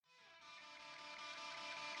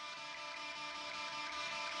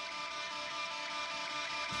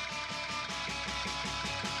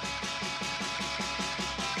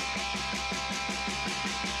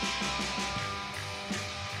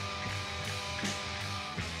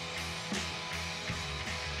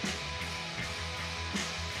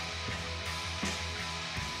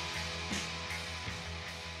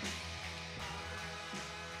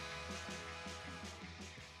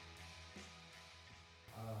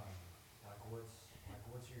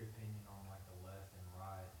your opinion on like the left and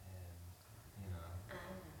right, and you know?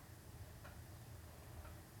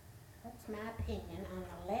 What's my opinion on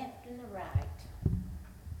the left and the right?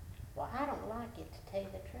 Well, I don't like it, to tell you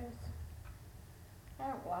the truth. I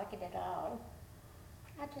don't like it at all.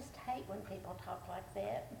 I just hate when people talk like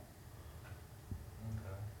that.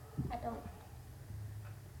 Okay. I don't,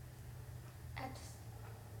 I just,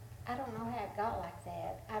 I don't know how it got like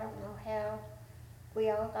that. I don't know how we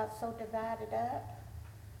all got so divided up,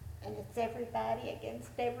 and it's everybody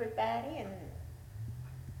against everybody,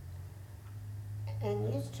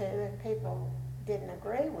 and used to, if people didn't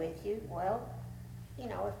agree with you, well, you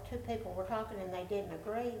know, if two people were talking and they didn't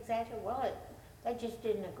agree exactly, well, they just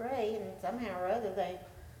didn't agree, and somehow or other they,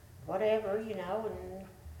 whatever, you know,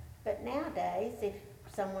 but nowadays, if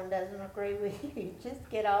someone doesn't agree with you, you just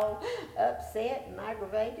get all upset and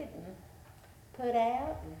aggravated and put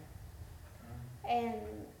out, and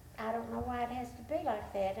I don't know why it has to be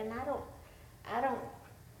like that, and I don't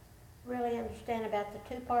really understand about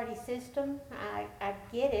the two-party system. I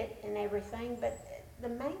get it and everything, but the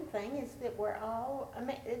main thing is that we're all,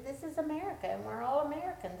 this is America, and we're all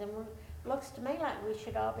Americans, and it looks to me like we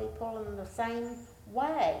should all be pulling the same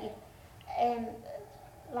way. And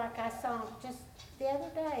like I saw just the other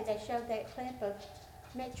day, they showed that clip of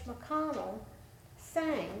Mitch McConnell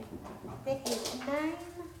saying that his main,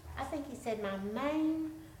 I think he said, my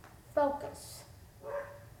main focus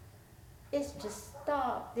is to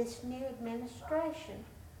stop this new administration,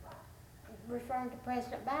 referring to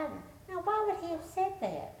President Biden. Now, why would he have said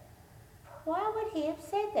that? Why would he have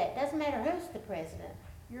said that? Doesn't matter who's the president.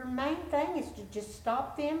 Your main thing is to just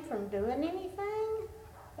stop them from doing anything?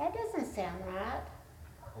 That doesn't sound right.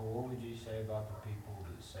 Well, what would you say about the people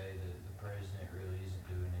that say that the president really isn't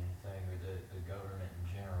doing anything, or that the government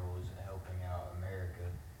in general isn't helping out America?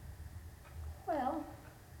 Well,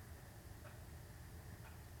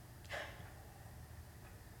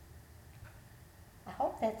 I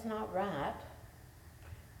hope that's not right.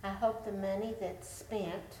 I hope the money that's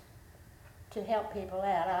spent to help people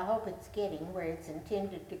out, I hope it's getting where it's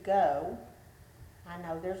intended to go. I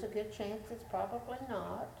know there's a good chance it's probably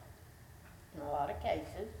not, in a lot of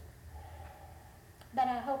cases. But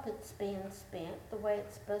I hope it's being spent the way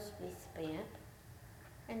it's supposed to be spent,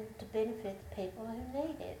 and to benefit the people who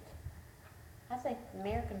need it. I think the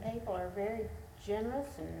American people are very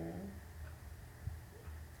generous and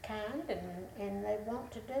kind, and they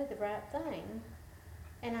want to do the right thing.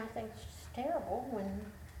 And I think it's just terrible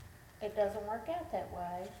when it doesn't work out that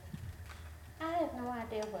way. I have no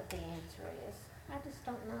idea what the answer is. I just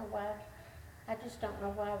don't know why. I just don't know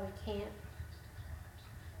why we can't.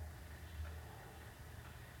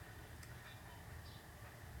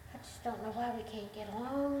 I just don't know why we can't get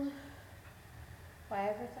along. Why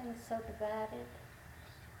everything's so divided.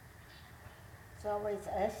 It's always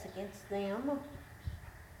us against them.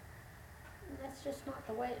 And that's just not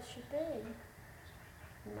the way it should be,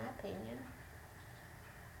 in my opinion.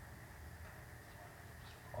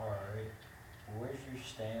 Alright, where's your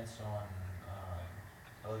stance on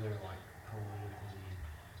other like politically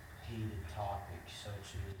heated topics,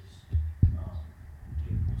 such as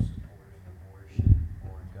people supporting abortion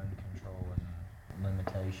or gun control and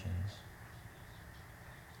limitations?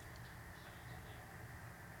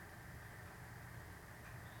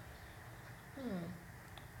 Hmm.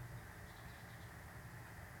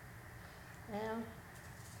 Well,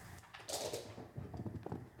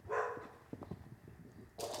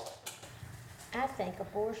 I think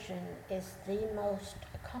abortion is the most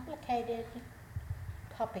complicated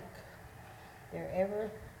topic there ever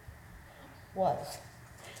was.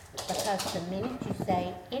 Because the minute you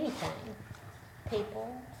say anything,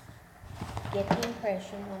 people get the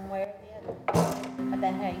impression one way or the other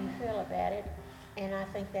about how you feel about it, and I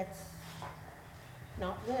think that's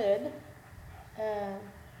not good. Uh,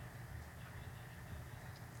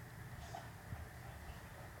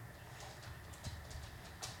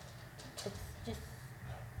 it's just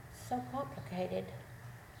so complicated.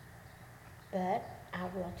 But I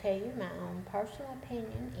will tell you my own personal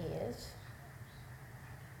opinion is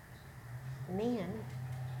men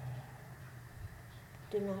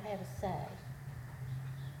do not have a say.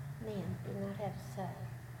 Men do not have a say.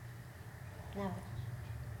 No,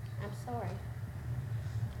 I'm sorry.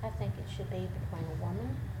 I think it should be between a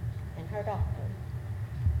woman and her doctor.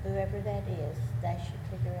 Whoever that is, they should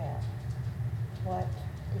figure out what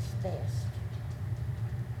is best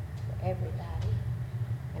for everybody.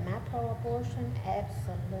 Am I pro-abortion?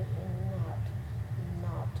 Absolutely not.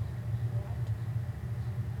 Not.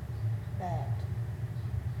 But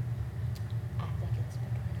I think it's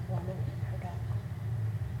between a woman and her doctor.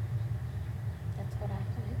 That's what I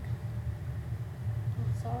think.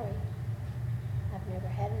 I'm sorry.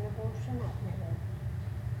 had an abortion. I've never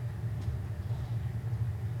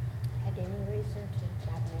had any reason to.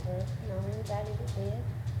 I've never known anybody that did.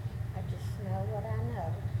 I just know what I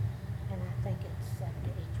know. And I think it's up to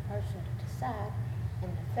each person to decide.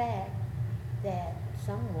 And the fact that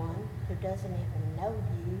someone who doesn't even know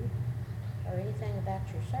you or anything about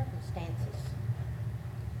your circumstances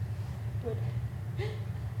would,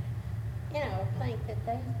 think that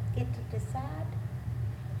they get to decide.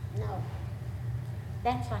 No.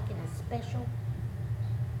 That's like in a special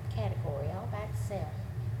category all by itself.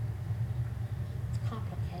 It's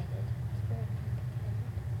complicated. It's very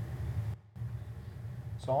complicated.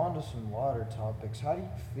 So on to some lighter topics. How do you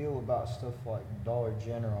feel about stuff like Dollar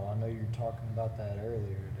General? I know you were talking about that earlier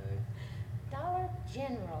today. Dollar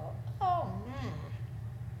General. Oh my.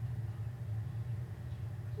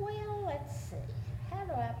 Well, let's see. How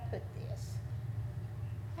do I put this?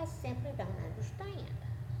 I simply don't understand.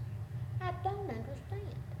 I don't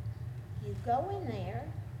understand. You go in there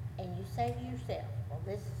and you say to yourself, well,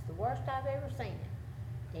 this is the worst I've ever seen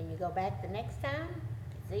it. Then you go back the next time,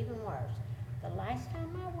 it's even worse. The last time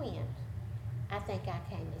I went, I think I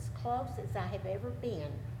came as close as I have ever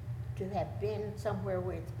been to have been somewhere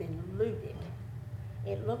where it's been looted.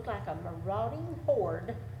 It looked like a marauding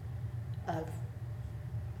horde of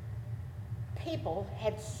people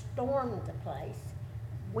had stormed the place,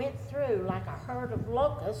 went through like a herd of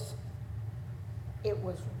locusts. It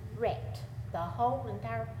was wrecked. The whole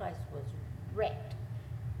entire place was wrecked.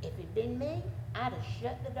 If it'd been me, I'd have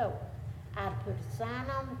shut the door. I'd have put a sign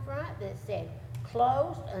on the front that said,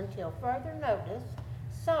 closed until further notice,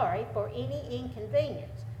 sorry for any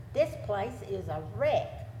inconvenience. This place is a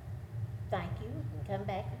wreck. Thank you, and come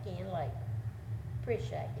back again later.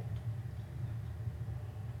 Appreciate it.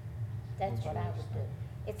 That's what I would do.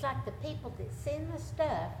 It's like the people that send the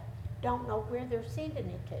stuff don't know where they're sending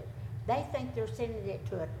it to. They think they're sending it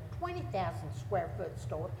to a 20,000 square foot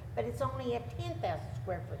store, but it's only a 10,000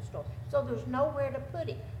 square foot store. So there's nowhere to put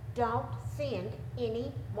it. Don't send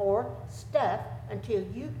any more stuff until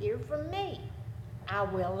you hear from me. I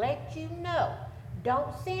will let you know.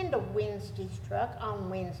 Don't send a Wednesday's truck on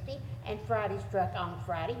Wednesday and Friday's truck on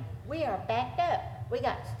Friday. We are backed up. We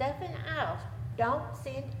got stuff in the aisles. Don't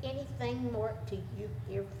send anything more till you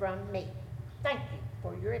hear from me. Thank you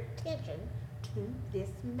for your attention to this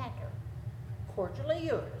matter. Cordially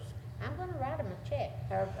yours. I'm going to write them a check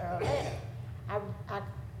or a letter.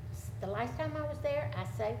 The last time I was there, I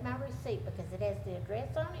saved my receipt because it has the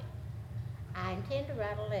address on it. I intend to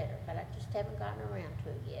write a letter, but I just haven't gotten around to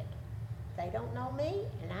it yet. They don't know me,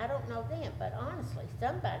 and I don't know them, but honestly,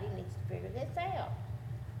 somebody needs to figure this out.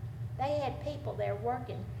 They had people there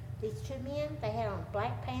working. These two men, they had on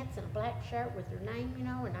black pants and a black shirt with their name, and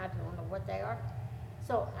I don't know what they are.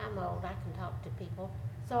 So I'm old, I can talk to people.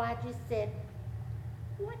 So I just said,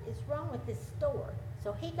 what is wrong with this store?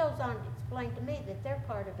 So he goes on to explain to me that they're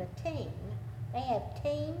part of a team. They have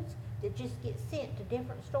teams that just get sent to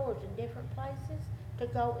different stores in different places to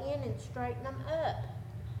go in and straighten them up.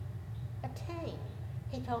 A team.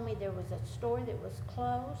 He told me there was a store that was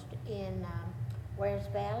closed in Wares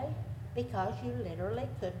Valley because you literally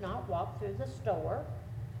could not walk through the store.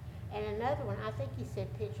 And another one, I think he said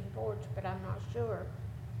Pigeon Forge, but I'm not sure.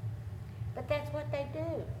 But that's what they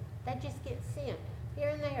do. They just get sent here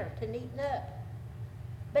and there to neaten up.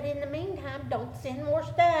 But in the meantime, don't send more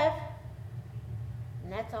stuff.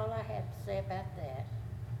 And that's all I have to say about that.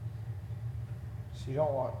 So you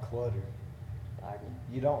don't like clutter? Pardon?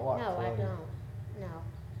 You don't like No, clutter? I don't.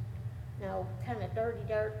 No, kind of dirty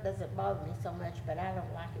dirt doesn't bother me so much, but I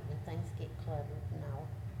don't like it when things get cluttered. No,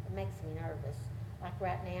 it makes me nervous. Like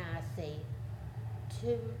right now, I see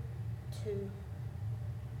two kidding.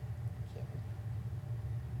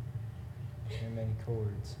 Too many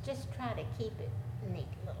cords. Just try to keep it neat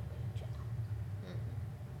a little bit, John.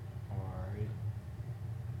 Alright.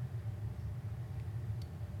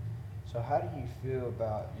 So how do you feel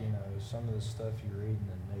about, some of the stuff you read in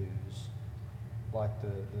the news? Like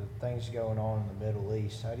the things going on in the Middle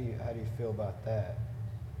East. How do you feel about that?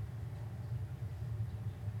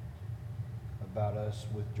 About us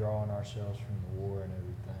withdrawing ourselves from the war and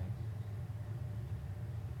everything.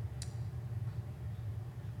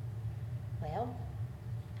 Well,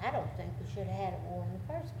 I don't think we should have had a war in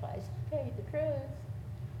the first place, to tell you the truth.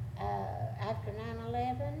 After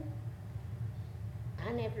 9/11,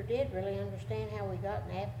 I never did really understand how we got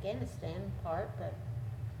in the Afghanistan part, but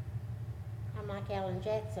I'm like Alan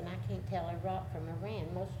Jackson, I can't tell Iraq from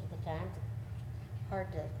Iran most of the time. It's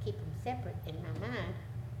hard to keep them separate in my mind.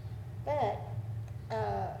 But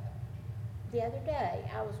the other day,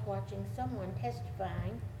 I was watching someone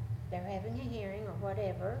testifying. They're having a hearing or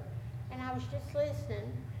whatever, and I was just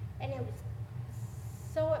listening, and it was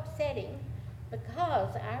so upsetting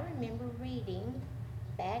because I remember reading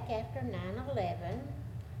back after 9/11.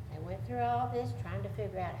 They went through all this trying to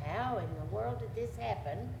figure out how in the world did this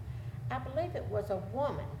happen. I believe it was a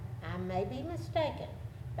woman. I may be mistaken,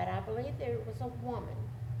 but I believe there was a woman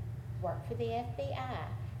worked for the FBI,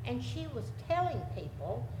 and she was telling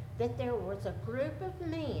people that there was a group of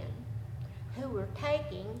men who were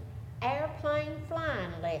taking airplane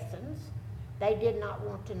flying lessons. They did not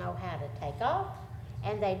want to know how to take off,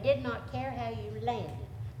 and they did not care how you landed.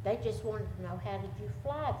 They just wanted to know how did you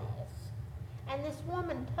fly this. And this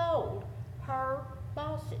woman told her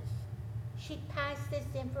bosses. She passed this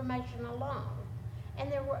information along.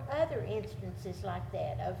 And there were other instances like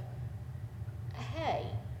that of, hey,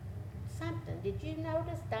 something, did you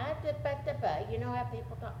notice that? You know how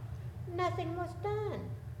people talk. Nothing was done.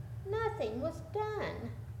 Nothing was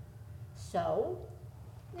done. So,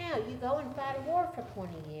 now you go and fight a war for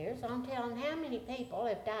 20 years on telling how many people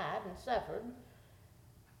have died and suffered.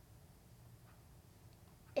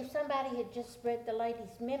 If somebody had just read the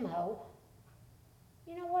lady's memo,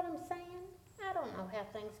 you know what I'm saying? I don't know how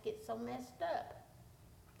things get so messed up.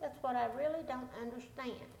 That's what I really don't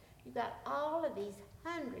understand. You got all of these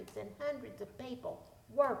hundreds and hundreds of people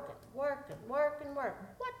working. What do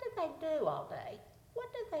they do all day? What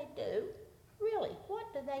do they do? Really,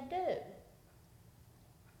 what do they do?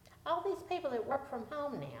 All these people that work from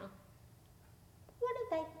home now, what do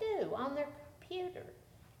they do on their computer?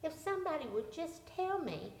 If somebody would just tell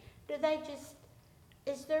me,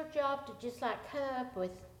 is their job to just like come up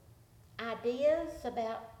with ideas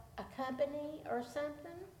about a company or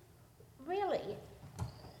something? Really,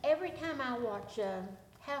 every time I watch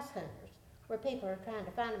House Hunters, where people are trying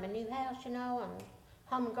to find them a new house, you know, on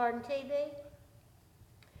Home and Garden TV,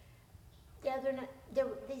 the other night, there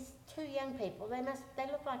were these two young people. They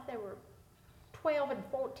looked like they were 12 and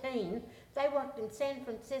 14. They worked in San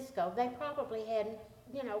Francisco. They probably had,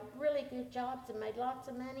 you know, really good jobs and made lots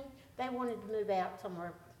of money. They wanted to move out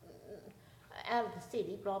somewhere out of the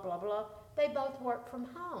city, blah, blah, blah. They both work from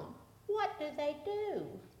home. What do they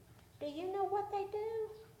do? Do you know what they do?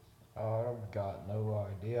 I've got no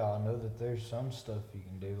idea. I know that there's some stuff you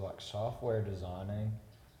can do, like software designing.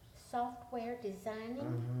 Software designing?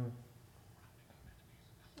 Mm-hmm.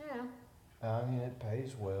 Yeah. I mean, it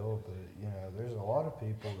pays well, but, you know, there's a lot of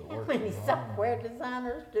people that How work many from home. software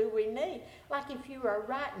designers do we need? Like if you are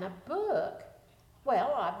writing a book,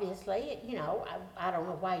 well, obviously, you know, I don't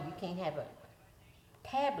know why you can't have a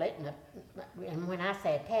tablet and when I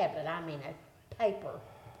say a tablet, I mean a paper,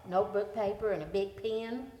 notebook paper and a big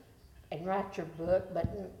pen and write your book, but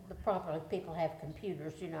probably people have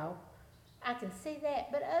computers, you know. I can see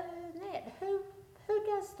that, but other than that, who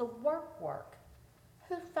does the work?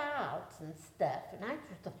 Who files and stuff and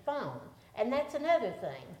answers the phone? And that's another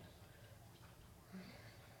thing.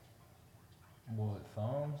 What,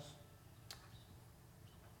 phones?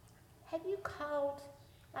 Have you called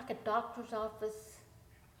like a doctor's office?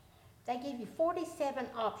 They give you 47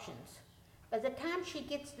 options. By the time she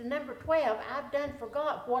gets to number 12, I've done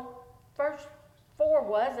forgot what first 4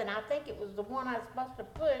 was, and I think it was the one I was supposed to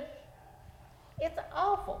push. It's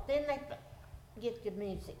awful. Then they get the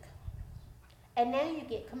music. And now you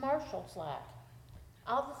get commercials like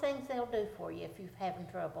all the things they'll do for you if you're having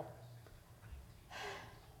trouble.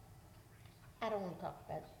 I don't want to talk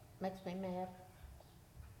about it. Makes me mad.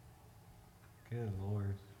 Good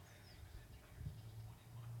Lord.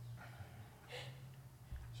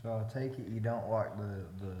 So I take it you don't like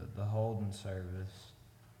the holding service?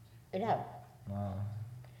 No. No.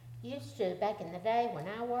 Used to, back in the day when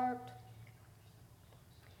I worked,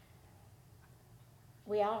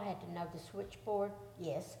 we all had to know the switchboard.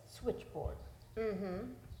 Yes, switchboard.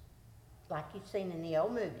 Like you've seen in the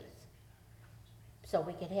old movies. So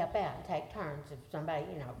we could help out and take turns if somebody,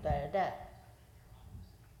 you know, da-da-da.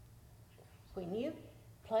 When you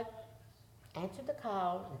answered the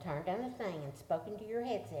call and turned on the thing and spoke into your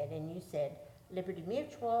headset and you said, Liberty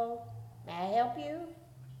Mutual, may I help you?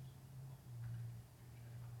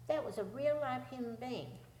 That was a real life human being.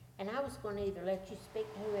 And I was going to either let you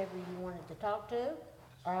speak to whoever you wanted to talk to,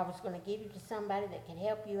 or I was going to give you to somebody that could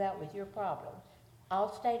help you out with your problem.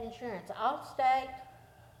 Allstate Insurance. Allstate,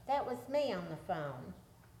 that was me on the phone.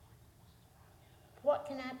 What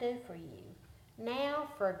can I do for you? Now,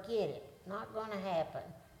 forget it. Not going to happen.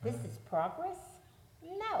 This is progress?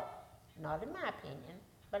 No, not in my opinion,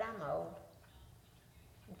 but I'm old.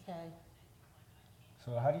 Okay.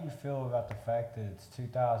 So how do you feel about the fact that it's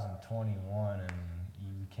 2021 and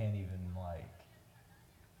you can't even, like,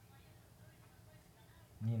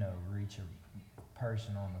 you know, reach a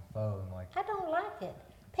person on the phone? Like, I don't like it.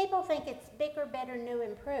 People think it's bigger, better, new,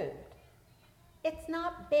 improved. It's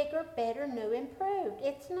not bigger, better, new, improved.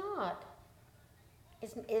 It's not.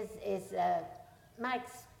 Mike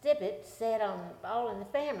Stibbett said on All in the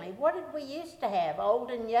Family, what did we used to have? Old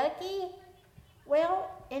and yucky? Well,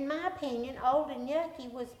 in my opinion, old and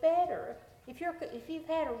yucky was better. If you've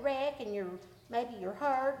had a wreck and maybe you're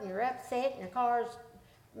hurt and you're upset and your car's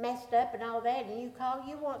messed up and all that, and you call,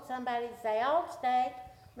 you want somebody to say, Allstate,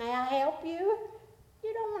 may I help you?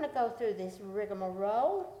 You don't want to go through this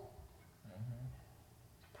rigmarole.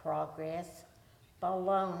 Progress,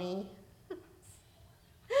 baloney.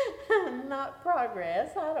 Not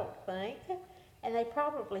progress, I don't think. And they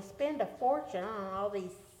probably spend a fortune on all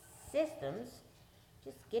these systems.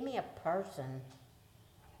 Just give me a person.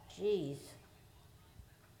 Jeez.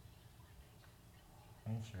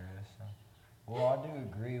 Interesting. Well, I do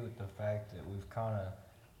agree with the fact that we've kind of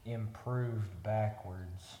improved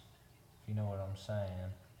backwards, if you know what I'm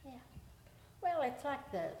saying. Yeah. Well, it's like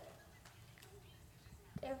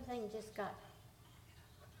everything just got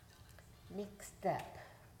mixed up.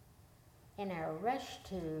 In our rush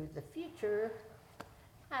to the future,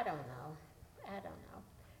 I don't know.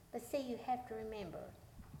 But see, you have to remember,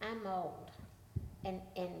 I'm old, and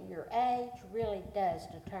your age really does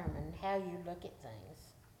determine how you look at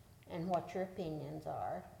things and what your opinions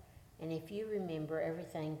are. And if you remember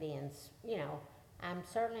everything being, I'm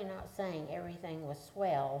certainly not saying everything was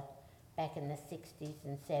swell back in the 60s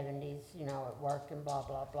and 70s, at work and blah,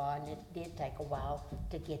 blah, blah, and it did take a while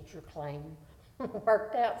to get your claim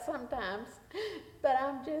worked out sometimes. But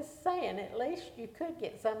I'm just saying, at least you could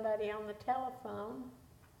get somebody on the telephone.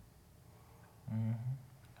 Mm-hmm.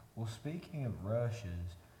 Well, speaking of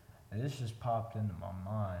rushes, this just popped into my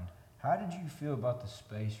mind. How did you feel about the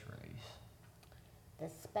space race? The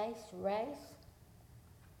space race?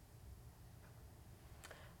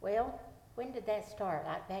 Well, when did that start?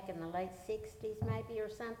 Like back in the late 60s maybe or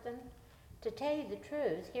something? To tell you the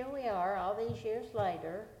truth, here we are all these years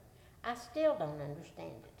later. I still don't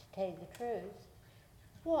understand it, to tell you the truth.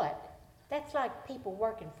 What? That's like people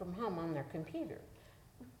working from home on their computer.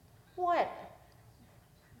 What?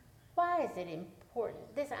 Why is it important?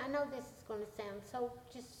 I know this is going to sound so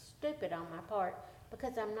just stupid on my part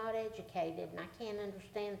because I'm not educated and I can't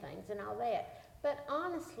understand things and all that. But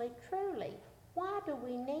honestly, truly, why do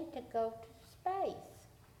we need to go to space?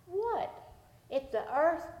 What? If the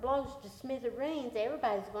earth blows to smithereens,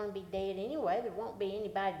 everybody's going to be dead anyway. There won't be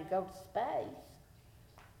anybody to go to space.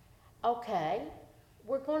 Okay,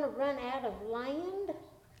 we're going to run out of land?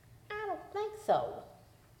 I don't think so.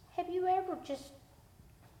 Have you ever just,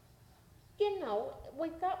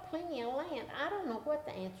 we've got plenty of land. I don't know what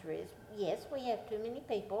the answer is. Yes, we have too many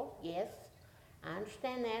people. Yes, I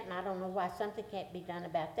understand that, and I don't know why something can't be done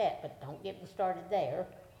about that, but don't get me started there.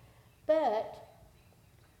 But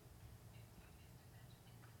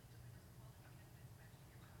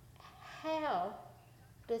how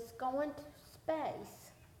does going to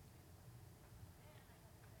space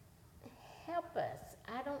help us?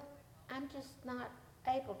 I'm just not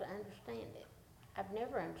able to understand it. I've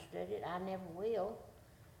never understood it. I never will.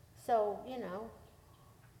 So,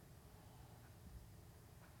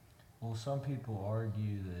 Well, some people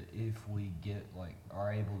argue that if we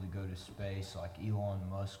are able to go to space, like Elon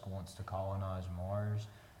Musk wants to colonize Mars,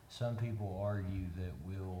 some people argue that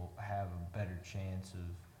we'll have a better chance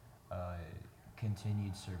of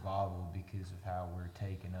continued survival because of how we're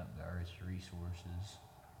taking up the Earth's resources.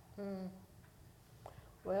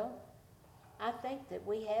 Well, I think that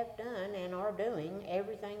we have done and are doing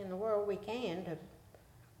everything in the world we can to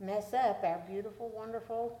mess up our beautiful,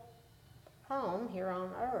 wonderful home here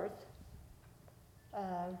on Earth.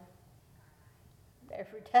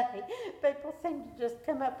 Every day, people seem to just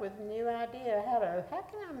come up with a new idea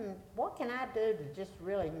what can I do to just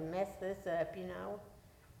really mess this up,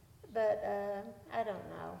 But I don't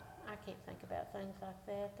know. I can't think about things like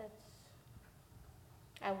that.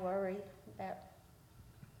 I worry about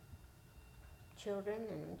children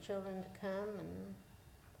and children to come and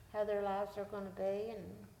how their lives are going to be, and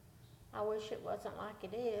I wish it wasn't like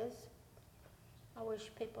it is. I wish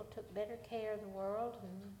people took better care of the world,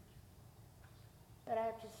 but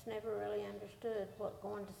I've just never really understood what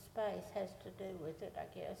going to space has to do with it, I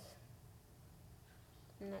guess.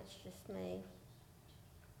 And that's just me.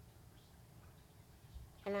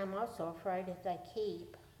 And I'm also afraid if they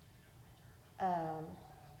keep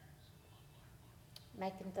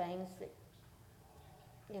making things that,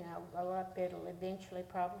 grow up, it'll eventually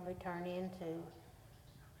probably turn into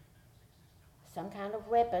some kind of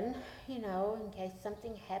weapon, in case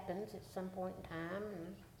something happens at some point in time.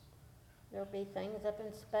 And there'll be things up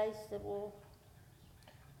in space that will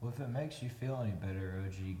Well, if it makes you feel any better,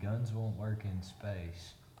 OG, guns won't work in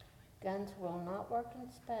space. Guns will not work in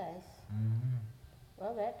space. Mm-hmm.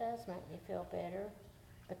 Well, that does make me feel better,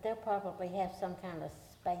 but they'll probably have some kind of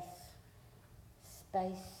space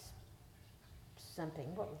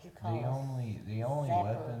something, what would you call it? The only Zapper.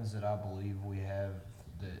 weapons that I believe we have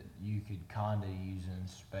that you could kinda use in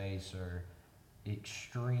space are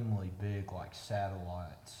extremely big, like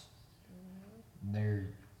satellites.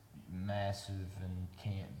 They're massive and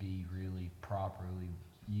can't be really properly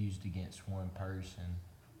used against one person,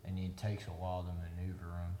 and it takes a while to maneuver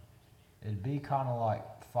them. It'd be kind of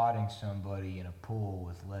like fighting somebody in a pool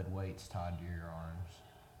with lead weights tied to your arms.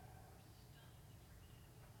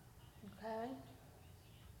 Okay.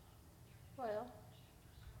 Well,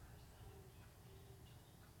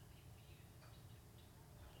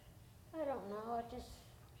 I don't know,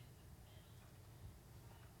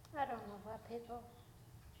 I don't know why people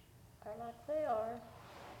are like they are.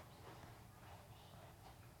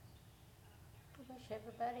 I wish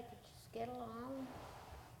everybody could just get along,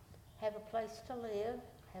 have a place to live,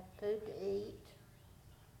 have food to eat,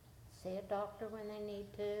 see a doctor when they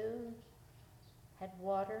need to, had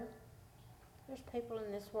water. There's people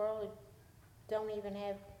in this world who don't even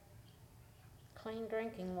have clean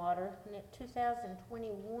drinking water. And at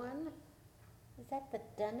 2021, is that the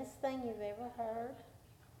dumbest thing you've ever heard?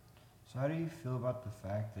 So how do you feel about the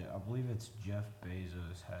fact that I believe it's Jeff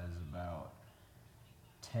Bezos has about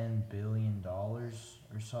 $10 billion or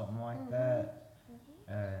something like that?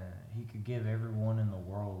 He could give everyone in the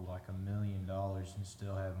world like $1 million and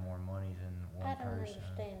still have more money than one I don't person.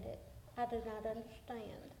 understand it. I do not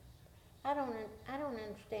understand. I don't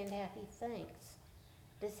understand how he thinks.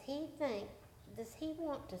 Does he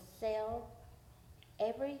want to sell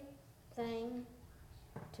everything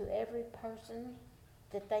to every person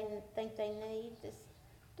that they think they need?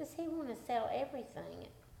 Does he want to sell everything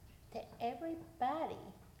to everybody,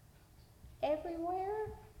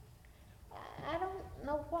 everywhere? I don't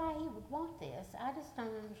know why he would want this. I just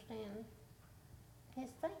don't understand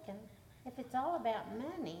his thinking. If it's all about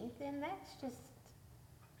money, then that's just,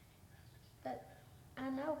 but I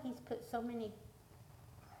know he's put so many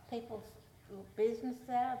people's business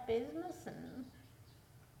out of business, and,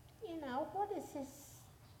 what is his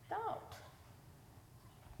thought?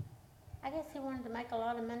 I guess he wanted to make a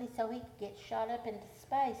lot of money so he could get shot up into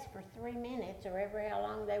space for 3 minutes or ever how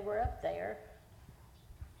long they were up there.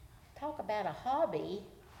 Talk about a hobby.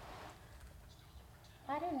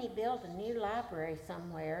 Why didn't he build a new library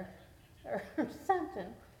somewhere or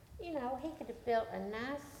something? He could have built a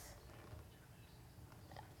nice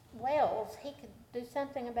wells. He could do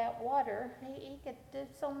something about water. He could do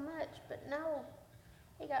so much, but no.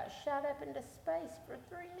 He got shot up into space for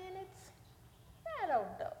 3 minutes. I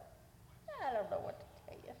don't know what to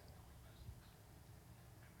tell you.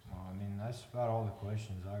 Well, I mean, that's about all the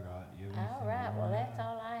questions I got. You have anything All right, you well, wanna that's add?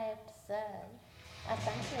 all I have to say. I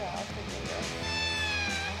thank you all for this.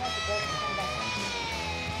 I hope it doesn't come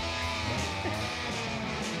back.